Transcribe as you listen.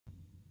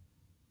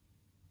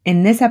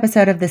In this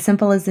episode of the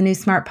Simple is the New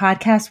Smart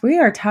podcast, we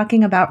are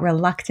talking about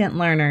reluctant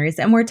learners,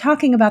 and we're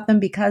talking about them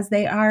because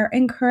they are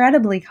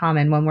incredibly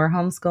common when we're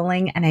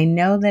homeschooling, and I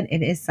know that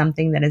it is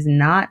something that is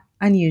not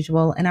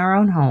unusual in our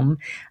own home.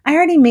 I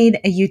already made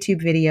a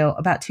YouTube video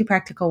about 2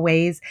 practical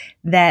ways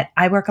that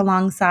I work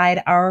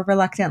alongside our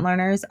reluctant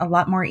learners a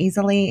lot more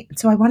easily,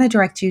 so I want to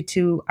direct you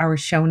to our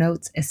show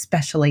notes,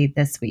 especially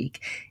this week.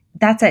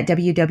 That's at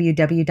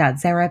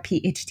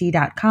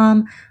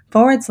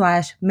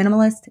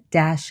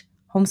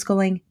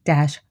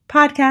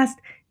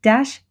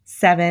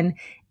www.zaraphd.com/minimalist-homeschooling-podcast-7.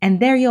 And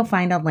there you'll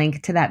find a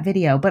link to that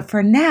video. But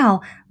for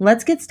now,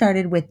 let's get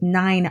started with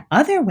 9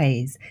 other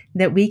ways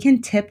that we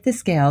can tip the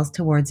scales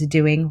towards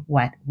doing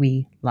what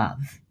we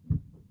love.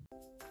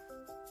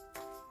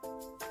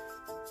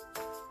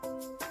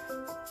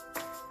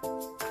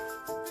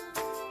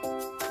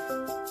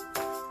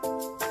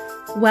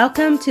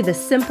 Welcome to the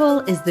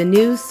Simple is the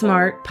New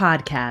Smart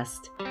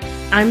podcast.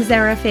 I'm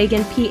Zara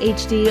Fagan,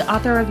 PhD,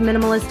 author of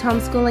Minimalist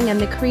Homeschooling and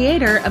the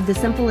creator of the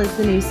Simple is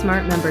the New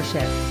Smart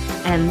membership.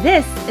 And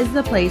this is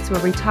the place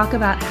where we talk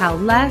about how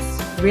less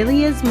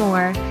really is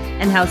more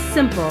and how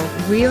simple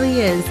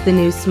really is the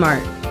new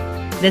smart.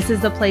 This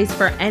is the place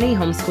for any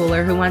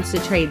homeschooler who wants to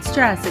trade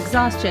stress,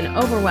 exhaustion,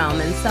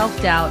 overwhelm, and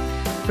self-doubt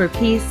for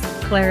peace,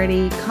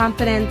 clarity,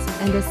 confidence,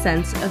 and a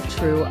sense of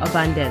true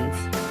abundance.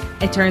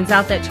 It turns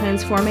out that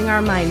transforming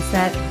our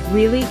mindset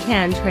really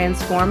can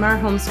transform our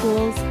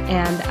homeschools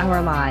and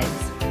our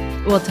lives.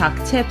 We'll talk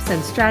tips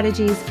and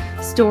strategies,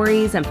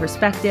 stories and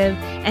perspective,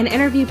 and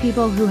interview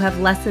people who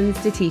have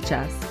lessons to teach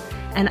us.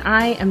 And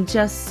I am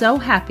just so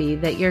happy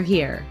that you're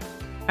here.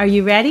 Are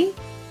you ready?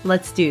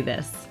 Let's do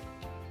this.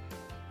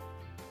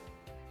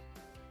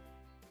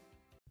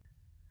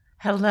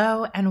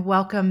 Hello and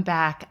welcome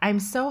back. I'm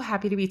so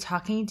happy to be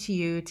talking to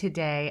you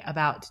today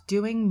about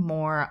doing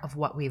more of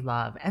what we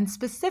love and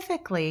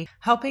specifically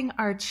helping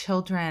our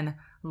children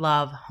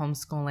love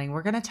homeschooling.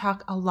 We're going to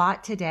talk a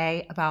lot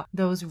today about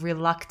those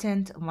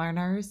reluctant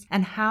learners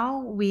and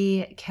how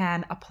we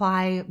can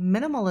apply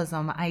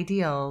minimalism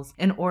ideals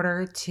in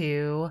order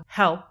to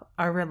help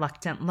our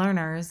reluctant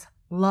learners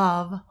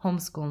love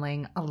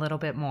homeschooling a little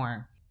bit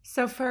more.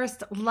 So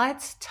first,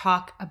 let's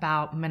talk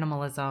about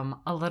minimalism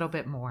a little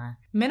bit more.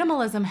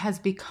 Minimalism has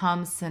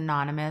become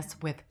synonymous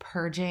with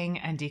purging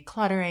and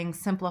decluttering,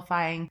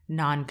 simplifying,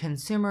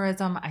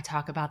 non-consumerism. I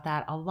talk about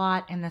that a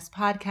lot in this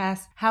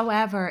podcast.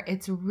 However,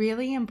 it's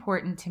really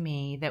important to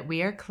me that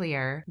we are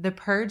clear the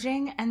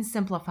purging and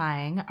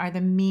simplifying are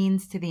the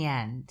means to the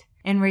end.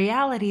 In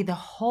reality, the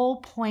whole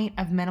point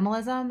of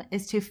minimalism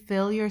is to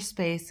fill your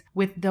space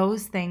with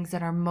those things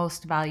that are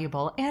most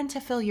valuable and to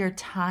fill your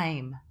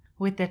time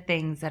with the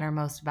things that are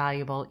most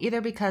valuable,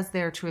 either because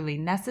they're truly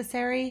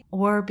necessary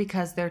or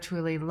because they're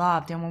truly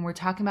loved. And when we're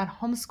talking about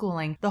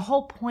homeschooling, the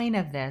whole point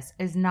of this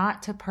is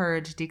not to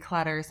purge,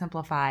 declutter,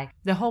 simplify.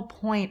 The whole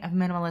point of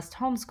minimalist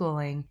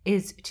homeschooling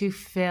is to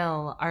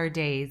fill our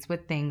days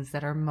with things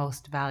that are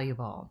most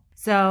valuable.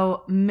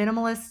 So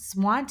minimalists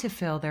want to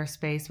fill their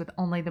space with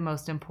only the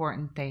most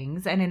important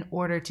things, and in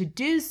order to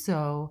do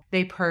so,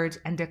 they purge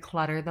and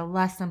declutter the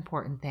less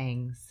important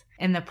things.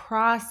 In the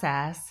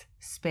process,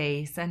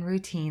 space and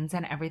routines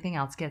and everything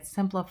else gets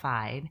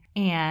simplified,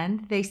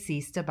 and they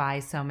cease to buy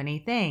so many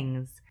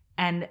things.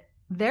 And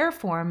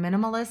therefore,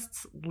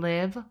 minimalists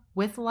live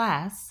with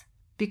less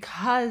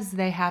because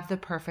they have the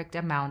perfect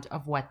amount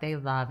of what they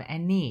love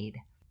and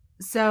need.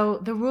 So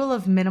the rule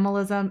of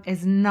minimalism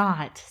is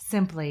not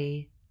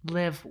simply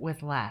live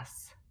with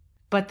less,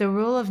 but the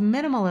rule of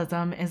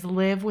minimalism is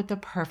live with the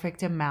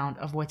perfect amount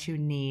of what you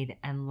need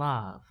and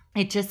love.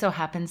 It just so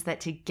happens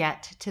that to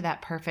get to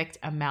that perfect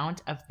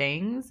amount of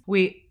things,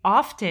 we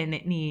often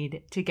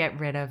need to get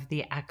rid of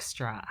the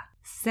extra,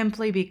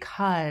 simply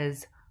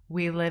because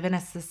we live in a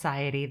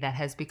society that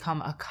has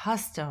become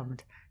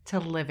accustomed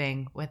to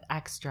living with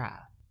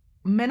extra.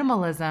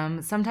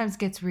 Minimalism sometimes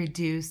gets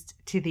reduced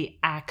to the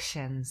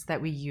actions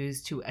that we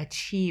use to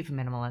achieve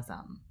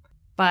minimalism.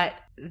 But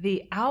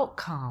the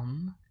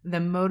outcome, the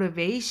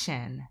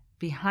motivation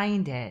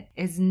behind it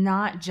is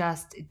not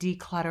just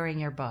decluttering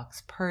your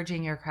books,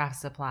 purging your craft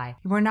supply.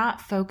 We're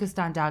not focused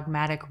on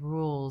dogmatic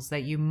rules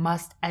that you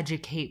must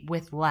educate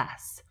with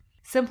less.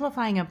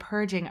 Simplifying and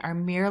purging are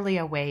merely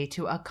a way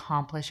to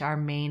accomplish our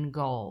main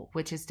goal,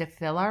 which is to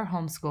fill our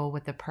homeschool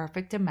with the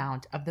perfect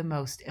amount of the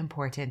most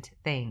important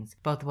things,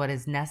 both what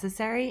is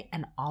necessary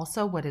and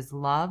also what is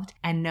loved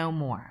and no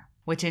more,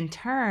 which in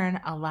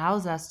turn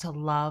allows us to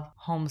love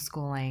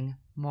homeschooling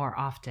more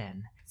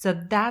often. So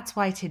that's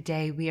why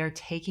today we are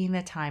taking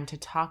the time to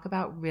talk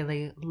about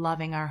really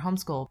loving our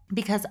homeschool,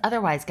 because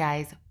otherwise,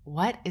 guys,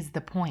 what is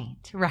the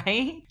point,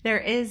 right? There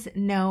is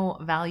no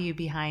value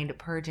behind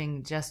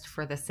purging just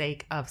for the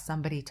sake of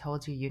somebody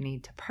told you you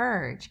need to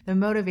purge. The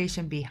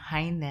motivation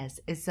behind this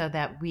is so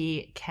that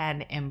we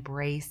can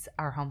embrace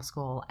our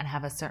homeschool and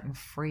have a certain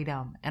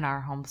freedom in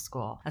our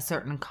homeschool, a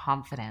certain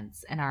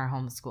confidence in our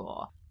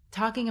homeschool.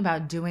 Talking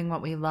about doing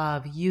what we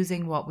love,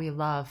 using what we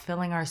love,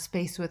 filling our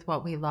space with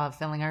what we love,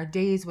 filling our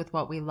days with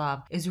what we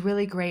love is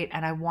really great.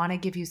 And I want to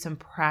give you some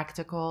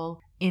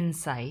practical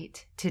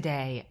insight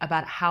today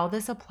about how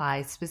this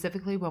applies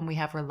specifically when we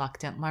have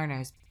reluctant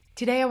learners.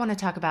 Today, I want to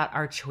talk about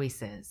our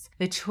choices,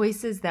 the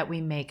choices that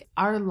we make.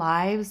 Our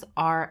lives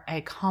are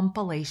a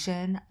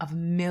compilation of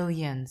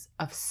millions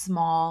of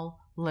small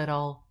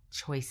little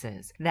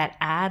choices that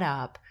add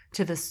up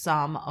to the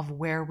sum of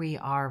where we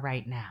are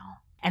right now.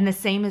 And the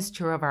same is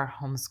true of our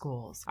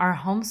homeschools. Our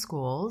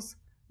homeschools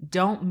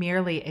don't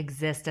merely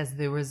exist as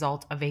the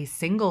result of a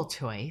single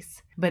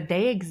choice, but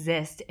they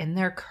exist in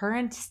their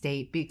current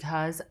state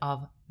because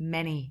of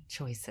many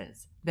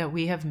choices that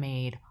we have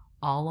made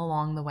all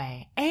along the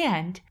way.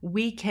 And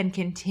we can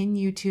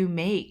continue to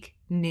make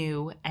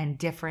new and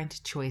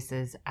different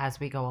choices as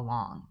we go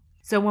along.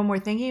 So when we're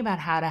thinking about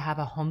how to have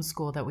a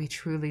homeschool that we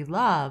truly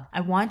love,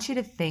 I want you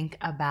to think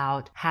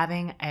about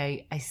having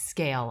a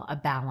scale, a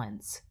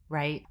balance,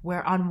 right?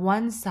 Where on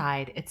one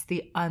side, it's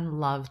the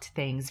unloved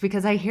things,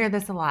 because I hear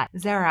this a lot.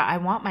 Zara, I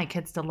want my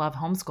kids to love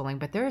homeschooling,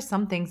 but there are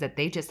some things that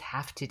they just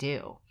have to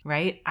do,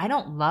 right? I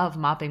don't love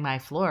mopping my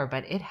floor,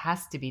 but it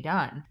has to be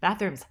done.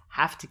 Bathrooms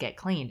have to get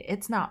cleaned.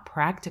 It's not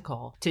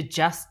practical to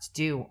just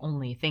do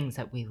only things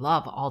that we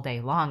love all day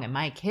long. And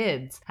my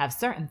kids have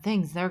certain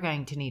things they're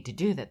going to need to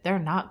do that they're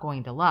not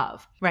going to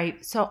love,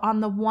 right? So on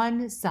the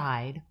one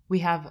side, we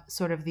have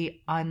sort of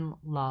the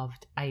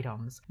unloved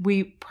items.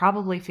 We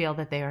probably feel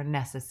that they are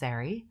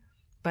necessary,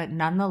 but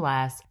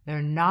nonetheless,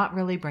 they're not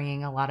really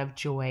bringing a lot of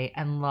joy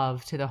and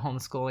love to the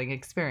homeschooling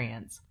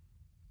experience.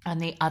 On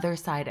the other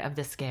side of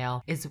the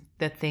scale is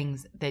the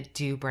things that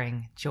do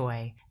bring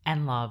joy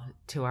and love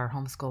to our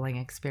homeschooling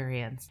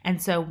experience.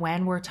 And so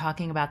when we're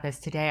talking about this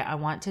today, I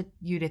want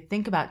you to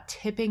think about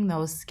tipping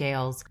those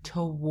scales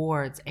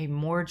towards a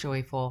more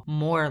joyful,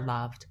 more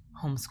loved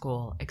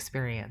homeschool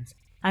experience.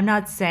 I'm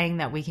not saying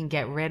that we can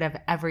get rid of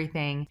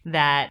everything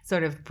that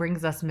sort of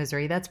brings us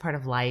misery. That's part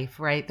of life,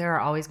 right? There are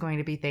always going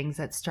to be things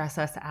that stress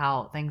us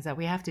out, things that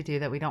we have to do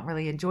that we don't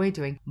really enjoy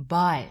doing,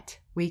 but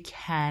we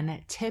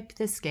can tip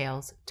the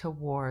scales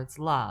towards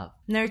love.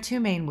 And there are two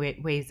main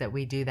ways that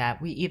we do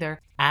that. We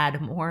either add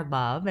more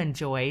love and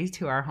joy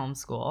to our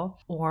homeschool,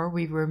 or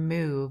we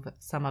remove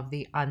some of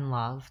the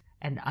unloved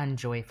and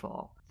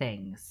unjoyful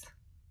things.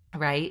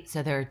 Right?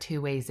 So there are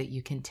two ways that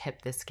you can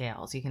tip the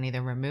scales. You can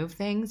either remove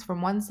things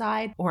from one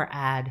side or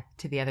add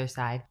to the other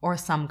side, or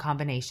some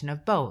combination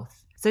of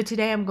both. So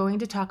today I'm going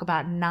to talk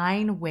about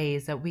 9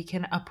 ways that we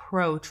can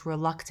approach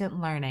reluctant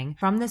learning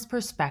from this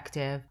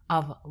perspective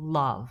of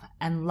love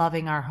and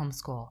loving our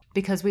homeschool.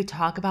 Because we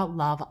talk about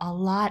love a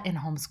lot in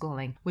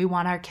homeschooling. We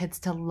want our kids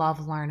to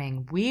love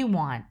learning. We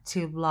want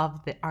to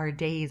love our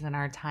days and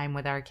our time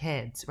with our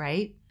kids,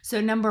 right? So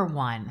number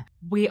 1,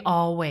 we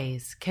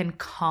always can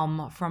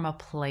come from a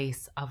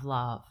place of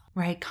love,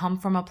 right? Come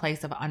from a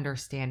place of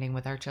understanding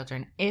with our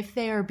children. If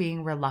they are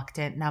being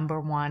reluctant, number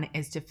 1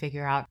 is to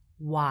figure out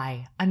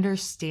why,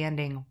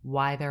 understanding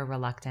why they're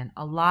reluctant.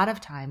 A lot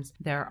of times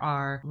there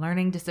are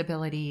learning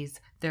disabilities.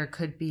 There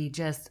could be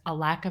just a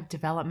lack of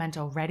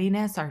developmental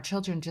readiness. Our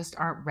children just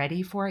aren't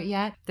ready for it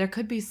yet. There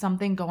could be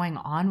something going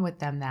on with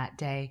them that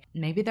day.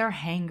 Maybe they're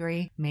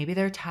hangry. Maybe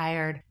they're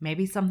tired.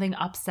 Maybe something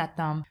upset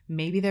them.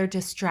 Maybe they're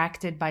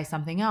distracted by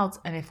something else.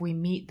 And if we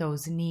meet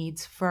those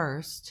needs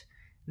first,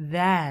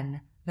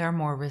 then they're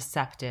more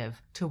receptive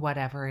to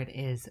whatever it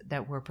is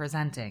that we're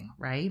presenting,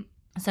 right?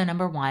 So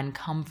number 1,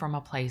 come from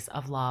a place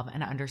of love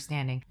and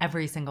understanding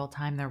every single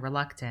time they're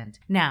reluctant.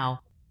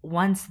 Now,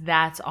 once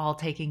that's all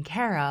taken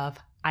care of,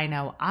 I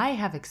know I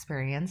have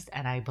experienced,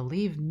 and I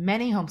believe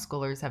many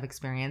homeschoolers have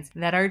experienced,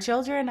 that our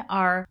children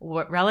are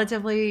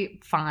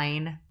relatively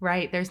fine,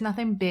 right? There's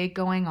nothing big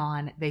going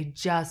on. They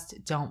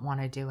just don't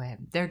want to do it.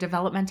 They're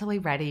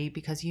developmentally ready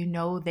because you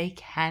know they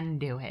can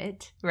do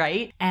it,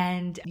 right?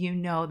 And you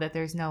know that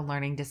there's no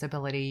learning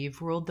disability.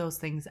 You've ruled those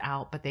things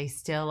out, but they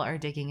still are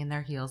digging in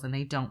their heels and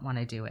they don't want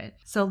to do it.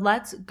 So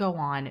let's go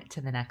on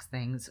to the next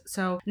things.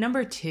 So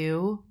number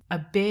 2, a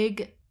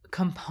big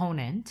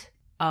component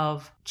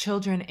of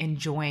children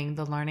enjoying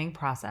the learning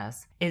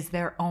process is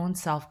their own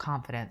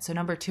self-confidence. So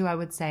number 2, I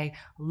would say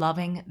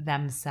loving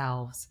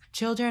themselves.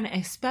 Children,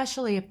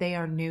 especially if they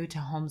are new to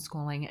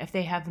homeschooling, if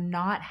they have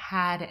not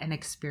had an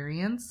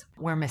experience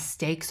where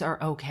mistakes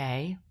are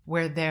okay,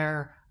 where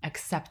their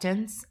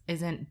acceptance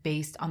isn't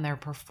based on their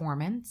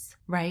performance,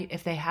 right?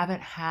 If they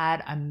haven't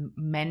had a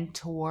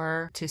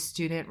mentor to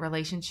student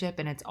relationship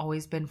and it's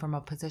always been from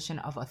a position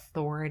of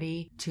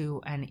authority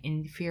to an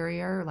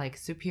inferior, like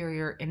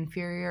superior,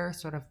 inferior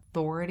sort of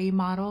authority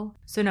model.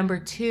 So number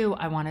 2,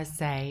 I want to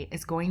say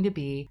is going to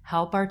be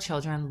help our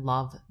children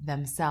love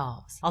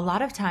themselves. A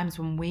lot of times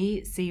when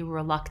we see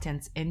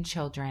reluctance in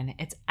children,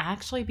 it's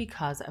actually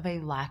because of a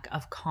lack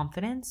of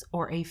confidence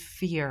or a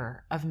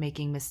fear of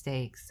making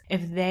mistakes.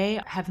 If they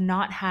have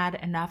not had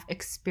enough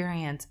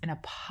experience in a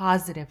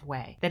positive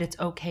way, that it's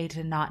okay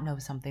to not know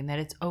something, that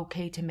it's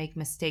okay to make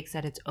mistakes,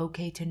 that it's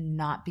okay to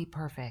not be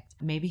perfect.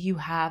 Maybe you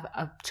have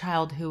a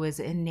child who is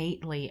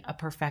innately a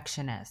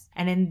perfectionist.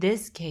 And in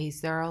this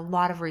case, there are a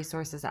lot of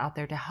resources out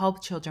there to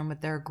help children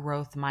with their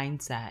growth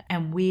mindset.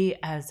 And we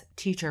as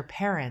teacher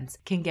parents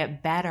can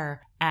get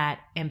better at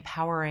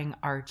empowering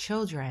our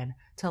children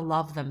to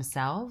love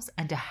themselves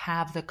and to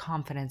have the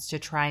confidence to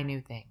try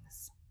new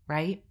things,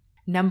 right?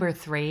 Number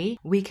 3,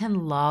 we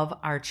can love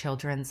our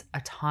children's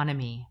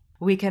autonomy.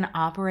 We can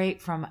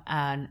operate from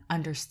an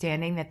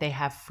understanding that they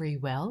have free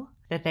will,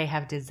 that they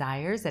have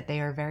desires, that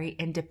they are very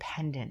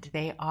independent.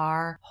 They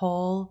are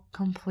whole,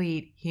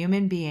 complete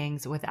human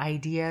beings with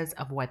ideas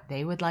of what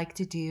they would like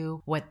to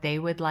do, what they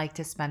would like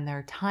to spend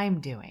their time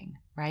doing,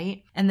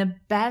 right? And the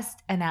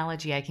best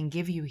analogy I can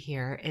give you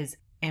here is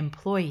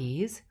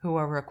employees who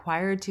are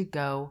required to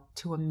go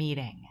to a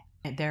meeting.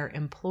 Their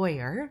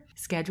employer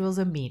schedules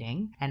a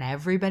meeting and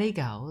everybody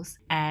goes,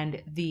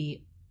 and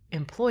the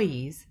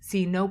employees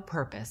see no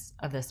purpose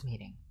of this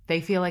meeting. They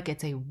feel like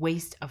it's a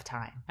waste of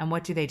time. And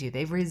what do?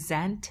 They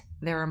resent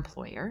their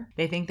employer.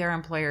 They think their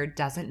employer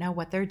doesn't know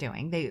what they're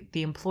doing.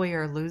 The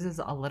employer loses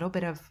a little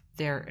bit of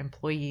their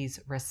employees'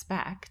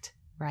 respect,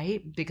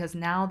 right? Because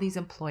now these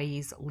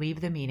employees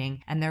leave the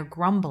meeting and they're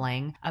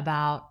grumbling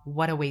about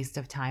what a waste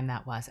of time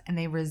that was. And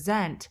they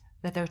resent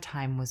that their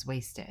time was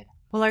wasted.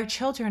 Well, our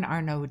children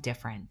are no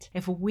different.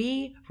 If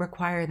we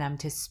require them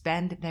to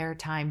spend their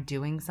time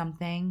doing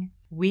something,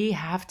 we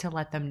have to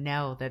let them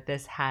know that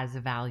this has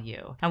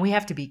value. And we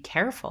have to be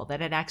careful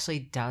that it actually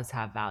does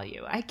have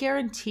value. I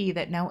guarantee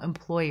that no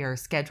employer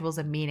schedules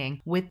a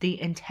meeting with the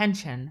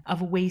intention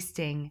of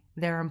wasting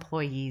their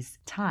employees'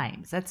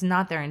 time. That's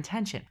not their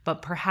intention.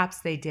 But perhaps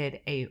they did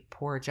a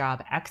poor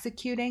job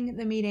executing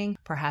the meeting.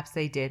 Perhaps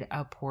they did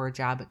a poor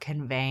job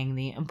conveying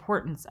the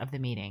importance of the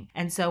meeting.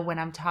 And so when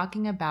I'm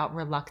talking about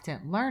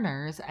reluctant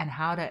learners and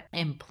how to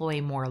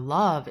employ more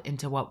love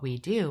into what we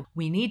do,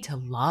 we need to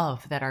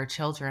love that our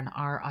children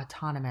are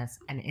autonomous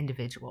and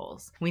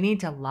individuals. We need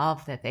to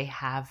love that they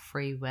have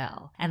free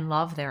will and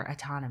love their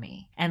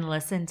autonomy and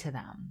listen to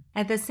them.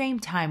 At the same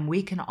time,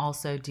 we can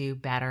also do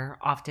better,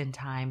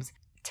 oftentimes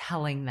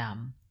telling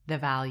them the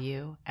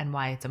value and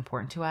why it's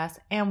important to us.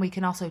 And we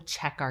can also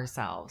check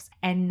ourselves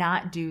and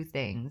not do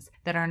things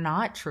that are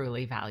not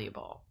truly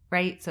valuable,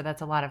 right? So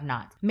that's a lot of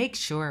nots. Make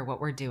sure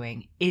what we're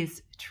doing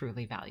is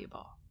truly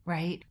valuable,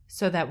 right?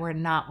 So that we're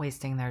not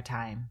wasting their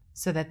time,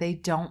 so that they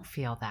don't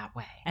feel that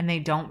way and they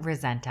don't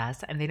resent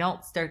us and they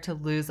don't start to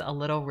lose a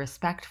little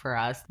respect for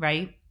us,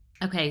 right?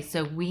 Okay,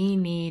 so we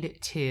need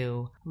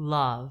to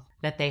love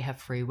that they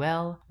have free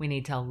will. We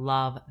need to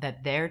love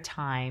that their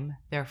time,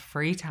 their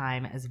free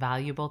time is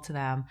valuable to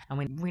them.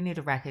 And we need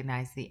to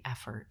recognize the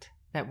effort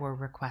that we're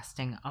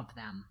requesting of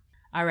them.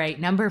 All right,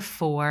 number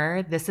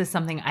 4, this is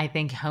something I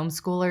think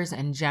homeschoolers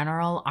in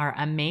general are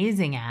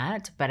amazing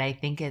at, but I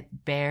think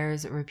it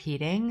bears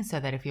repeating so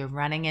that if you're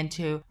running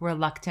into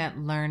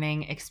reluctant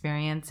learning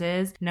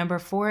experiences, number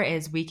 4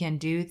 is we can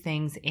do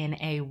things in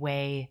a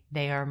way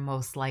they are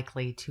most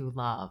likely to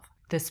love.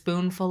 The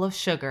spoonful of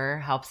sugar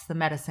helps the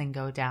medicine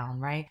go down,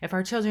 right? If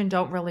our children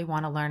don't really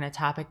want to learn a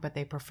topic, but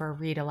they prefer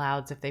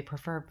read-alouds, if they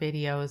prefer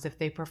videos, if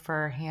they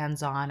prefer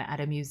hands-on at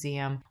a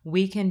museum,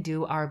 we can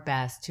do our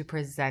best to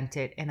present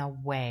it in a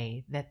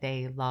way that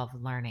they love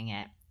learning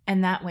it.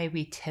 And that way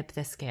we tip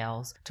the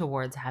scales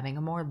towards having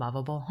a more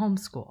lovable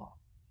homeschool.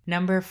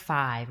 Number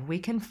 5, we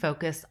can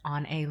focus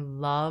on a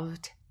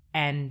loved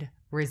end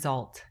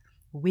result.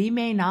 We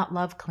may not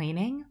love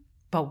cleaning,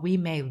 but we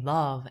may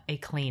love a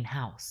clean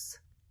house.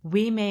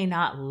 We may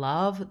not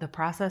love the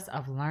process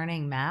of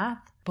learning math,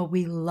 but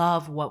we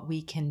love what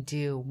we can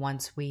do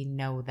once we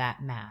know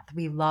that math.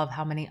 We love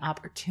how many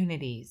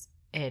opportunities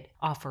it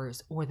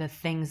offers or the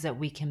things that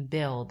we can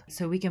build.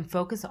 So we can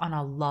focus on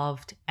a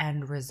loved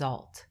end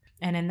result.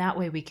 And in that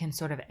way, we can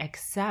sort of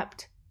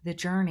accept the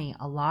journey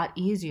a lot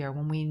easier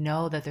when we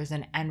know that there's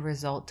an end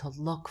result to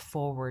look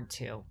forward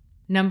to.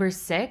 Number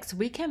 6,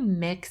 we can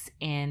mix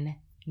in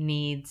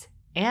needs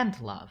and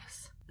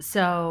loves.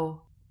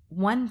 So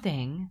one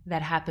thing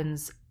that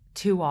happens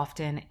too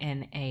often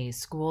in a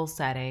school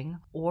setting,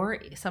 or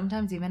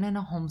sometimes even in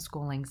a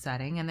homeschooling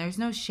setting, and there's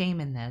no shame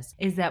in this,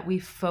 is that we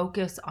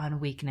focus on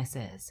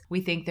weaknesses.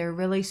 We think they're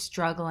really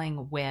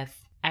struggling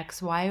with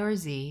X, Y, or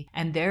Z,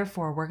 and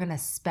therefore we're going to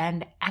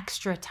spend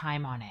extra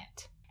time on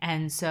it.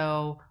 And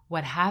so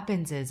what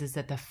happens is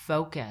that the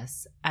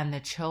focus and the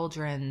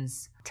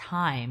children's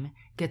time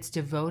gets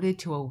devoted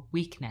to a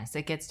weakness.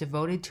 It gets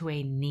devoted to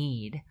a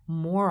need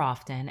more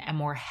often and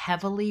more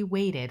heavily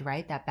weighted,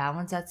 right? That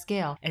balance at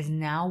scale is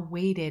now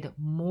weighted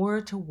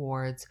more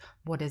towards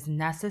what is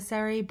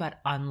necessary but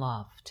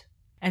unloved.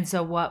 And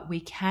so what we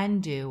can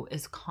do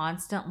is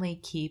constantly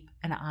keep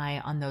an eye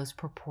on those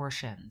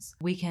proportions.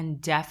 We can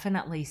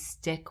definitely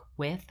stick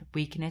with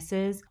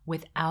weaknesses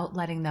without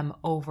letting them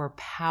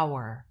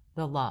overpower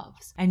the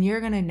loves. And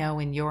you're going to know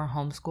in your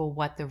homeschool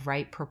what the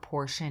right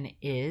proportion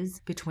is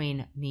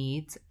between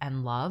needs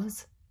and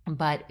loves.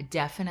 but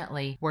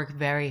definitely work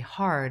very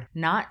hard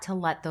not to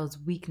let those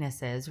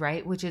weaknesses,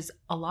 right, which is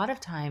a lot of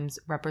times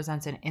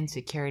represents an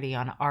insecurity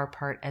on our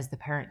part as the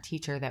parent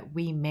teacher, that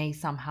we may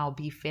somehow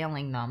be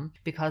failing them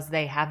because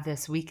they have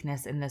this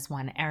weakness in this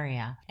one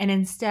area. And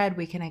instead,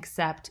 we can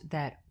accept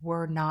that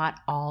we're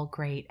not all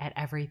great at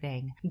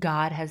everything.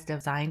 God has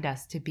designed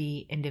us to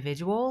be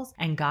individuals,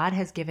 and God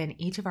has given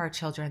each of our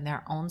children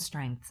their own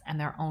strengths and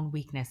their own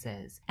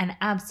weaknesses. And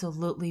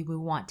absolutely, we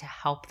want to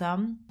help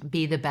them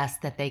be the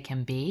best that they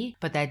can be,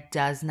 but that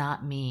does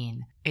not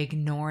mean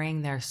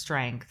ignoring their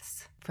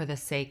strengths for the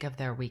sake of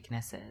their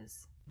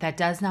weaknesses. That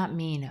does not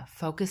mean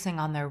focusing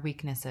on their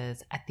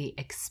weaknesses at the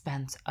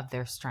expense of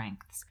their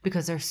strengths,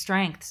 because their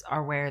strengths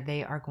are where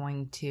they are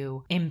going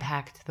to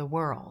impact the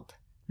world,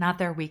 not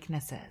their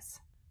weaknesses.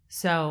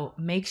 So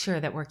make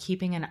sure that we're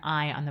keeping an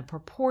eye on the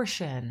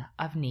proportion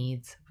of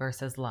needs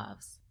versus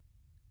loves.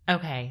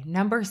 Okay,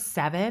 number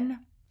 7.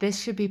 This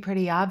should be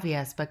pretty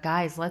obvious, but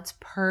guys, let's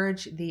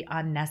purge the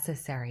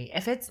unnecessary.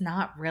 If it's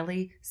not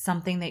really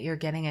something that you're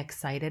getting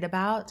excited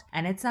about,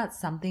 and it's not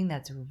something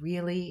that's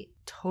really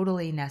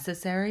totally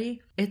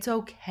necessary, it's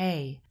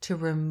okay to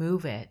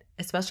remove it,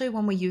 especially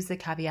when we use the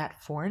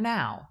caveat for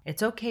now.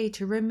 It's okay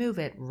to remove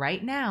it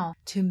right now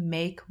to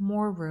make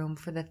more room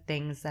for the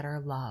things that are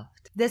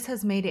loved. This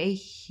has made a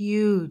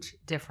huge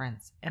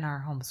difference in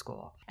our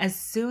homeschool. As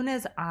soon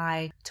as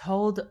I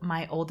told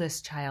my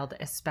oldest child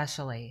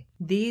especially,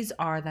 these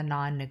are the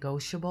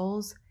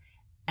non-negotiables,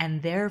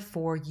 and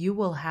therefore you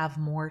will have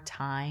more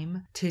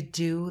time to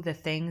do the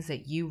things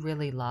that you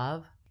really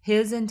love,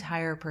 his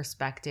entire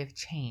perspective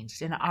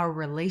changed, and our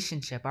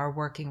relationship, our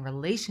working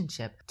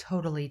relationship,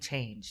 totally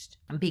changed,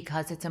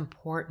 because it's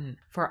important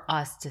for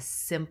us to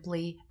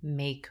simply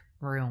make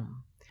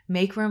room.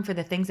 Make room for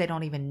the things they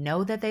don't even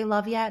know that they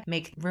love yet.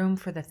 Make room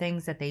for the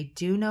things that they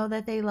do know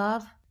that they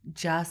love.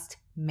 Just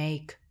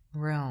make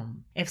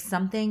room. If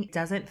something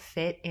doesn't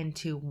fit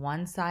into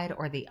one side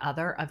or the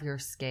other of your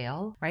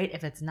scale, right?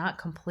 If it's not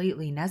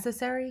completely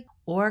necessary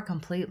or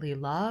completely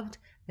loved,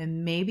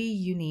 then maybe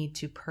you need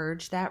to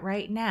purge that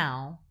right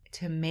now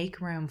to make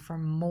room for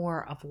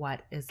more of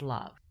what is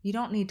love. You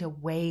don't need to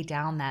weigh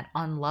down that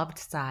unloved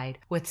side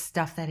with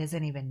stuff that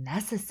isn't even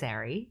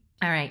necessary.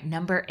 All right,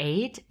 number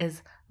 8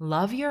 is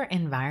love your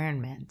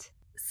environment.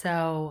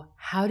 So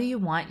how do you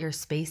want your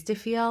space to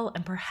feel?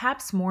 And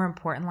perhaps more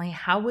importantly,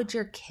 how would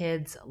your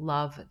kids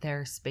love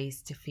their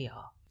space to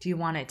feel? Do you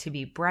want it to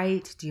be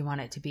bright? Do you want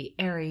it to be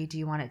airy? Do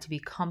you want it to be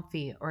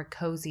comfy or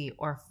cozy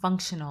or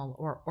functional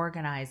or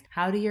organized?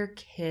 How do your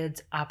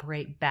kids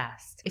operate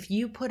best? If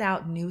you put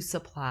out new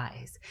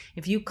supplies,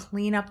 if you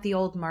clean up the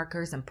old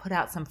markers and put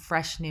out some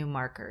fresh new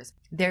markers,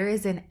 there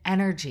is an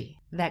energy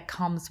that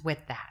comes with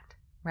that,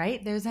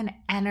 right? There's an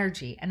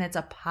energy, and it's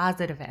a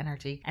positive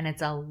energy, and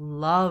it's a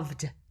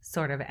loved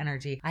sort of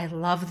energy. I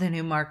love the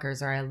new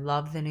markers, or I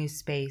love the new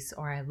space,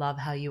 or I love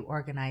how you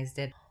organized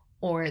it.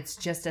 Or it's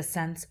just a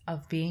sense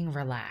of being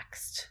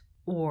relaxed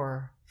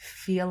or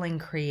feeling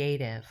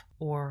creative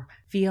or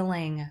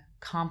feeling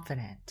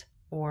confident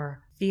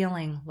or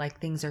feeling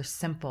like things are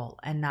simple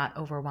and not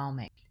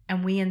overwhelming.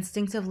 And we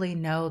instinctively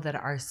know that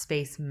our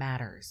space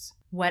matters.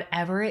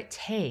 Whatever it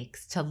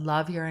takes to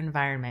love your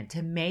environment,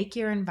 to make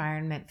your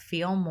environment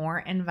feel more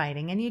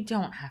inviting, and you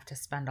don't have to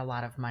spend a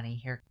lot of money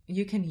here.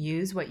 You can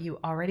use what you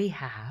already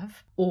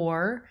have,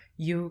 or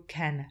you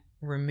can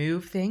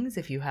remove things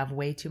if you have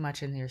way too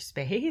much in your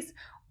space,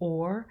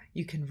 or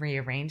you can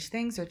rearrange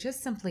things, or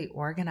just simply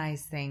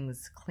organize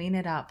things, clean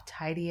it up,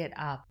 tidy it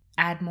up,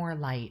 add more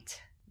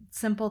light.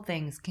 Simple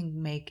things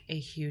can make a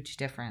huge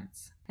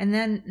difference. And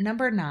then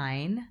number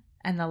 9,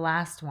 and the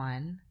last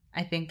one,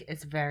 I think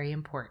is very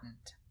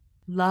important.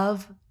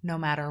 Love no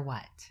matter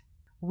what.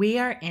 We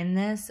are in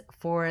this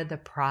for the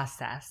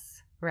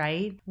process,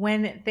 right?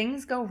 When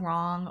things go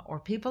wrong or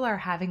people are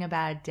having a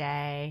bad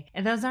day,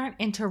 and those aren't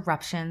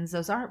interruptions,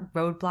 those aren't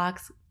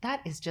roadblocks,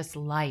 that is just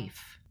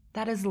life.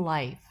 That is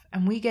life.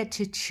 And we get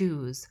to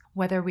choose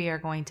whether we are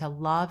going to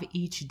love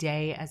each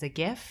day as a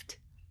gift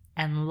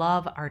and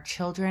love our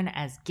children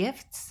as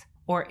gifts,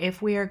 or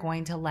if we are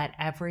going to let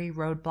every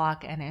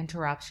roadblock and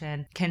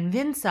interruption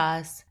convince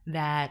us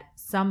that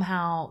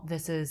somehow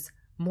this is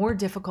more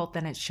difficult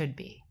than it should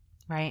be,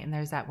 right? And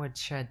there's that word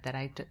should that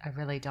I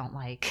really don't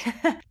like.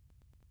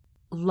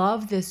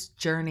 Love this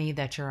journey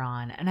that you're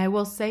on. And I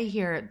will say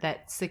here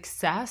that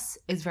success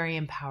is very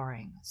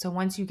empowering. So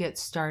once you get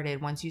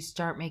started, once you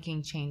start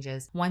making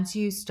changes, once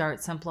you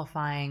start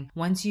simplifying,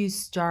 once you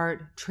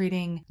start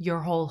treating your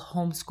whole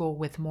homeschool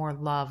with more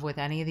love, with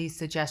any of these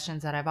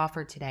suggestions that I've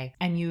offered today,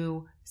 and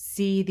you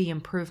see the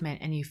improvement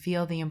and you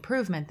feel the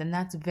improvement, then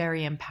that's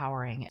very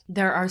empowering.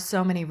 There are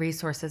so many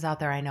resources out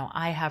there. I know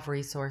I have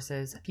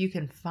resources. If you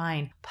can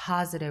find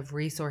positive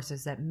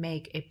resources that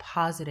make a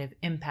positive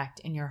impact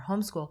in your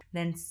homeschool,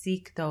 then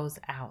seek those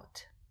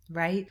out,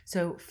 right?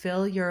 So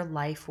fill your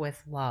life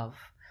with love.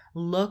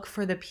 Look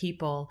for the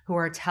people who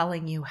are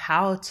telling you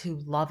how to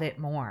love it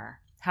more,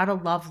 how to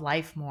love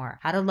life more,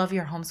 how to love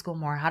your homeschool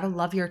more, how to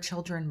love your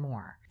children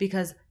more,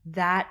 because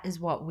that is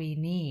what we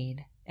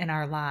need in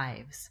our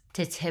lives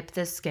to tip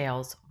the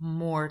scales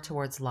more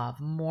towards love,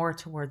 more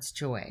towards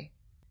joy.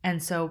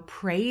 And so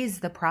praise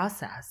the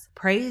process,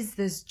 praise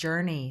this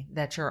journey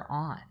that you're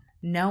on,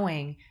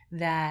 knowing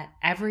that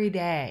every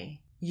day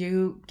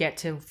you get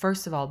to,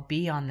 first of all,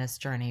 be on this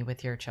journey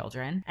with your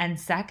children. And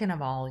second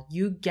of all,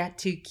 you get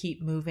to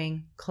keep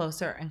moving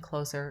closer and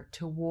closer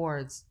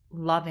towards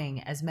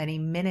loving as many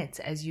minutes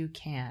as you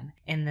can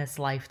in this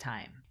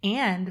lifetime.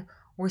 And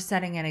we're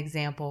setting an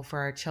example for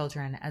our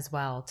children as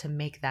well to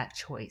make that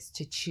choice,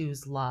 to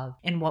choose love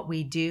in what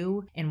we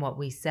do, in what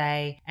we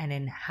say, and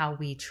in how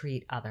we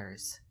treat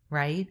others,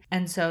 right?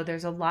 And so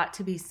there's a lot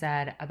to be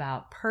said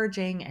about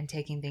purging and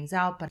taking things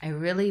out, but I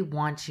really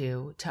want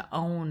you to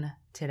own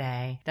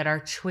today that our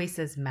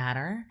choices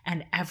matter,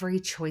 and every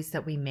choice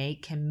that we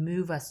make can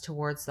move us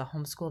towards the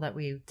homeschool that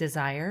we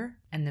desire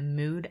and the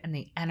mood and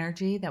the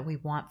energy that we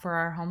want for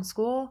our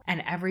homeschool.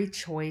 And every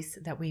choice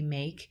that we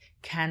make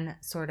can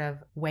sort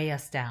of weigh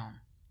us down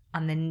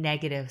on the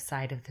negative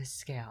side of the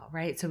scale,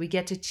 right? So we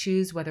get to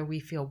choose whether we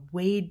feel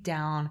weighed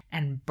down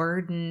and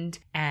burdened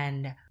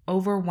and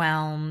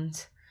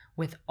overwhelmed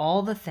with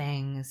all the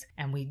things,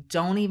 and we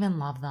don't even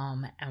love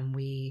them and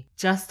we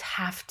just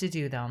have to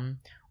do them,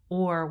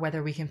 or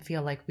whether we can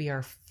feel like we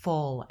are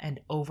full and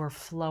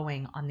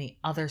overflowing on the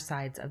other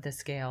sides of the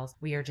scales.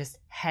 We are just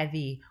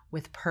heavy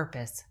with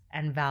purpose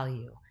and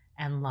value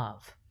and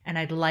love. And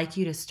I'd like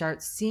you to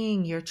start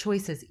seeing your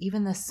choices,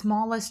 even the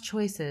smallest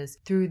choices,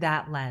 through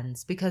that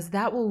lens, because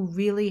that will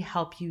really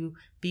help you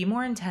be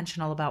more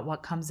intentional about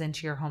what comes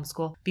into your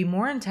homeschool, be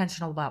more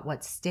intentional about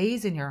what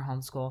stays in your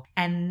homeschool,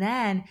 and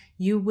then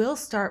you will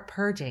start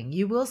purging.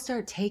 You will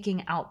start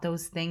taking out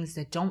those things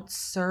that don't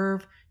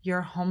serve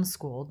your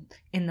homeschool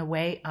in the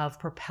way of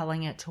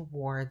propelling it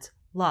towards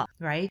love,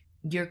 right?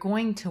 You're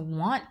going to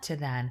want to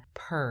then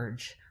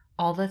purge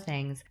all the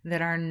things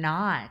that are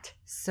not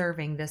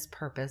serving this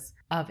purpose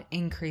of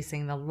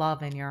increasing the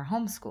love in your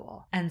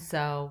homeschool. And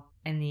so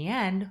in the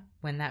end,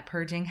 when that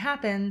purging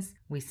happens,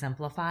 we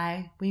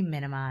simplify, we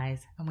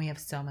minimize, and we have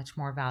so much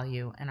more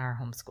value in our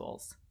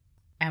homeschools.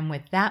 And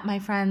with that, my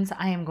friends,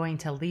 I am going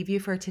to leave you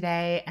for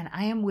today, and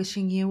I am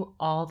wishing you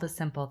all the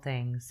simple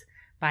things.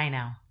 Bye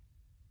now.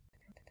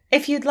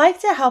 If you'd like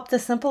to help the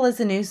Simple is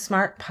the New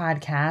Smart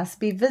podcast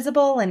be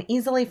visible and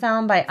easily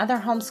found by other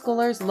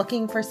homeschoolers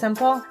looking for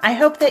simple, I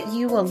hope that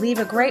you will leave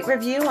a great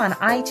review on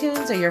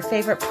iTunes or your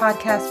favorite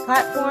podcast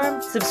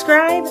platform,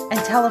 subscribe, and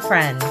tell a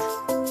friend.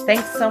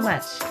 Thanks so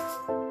much.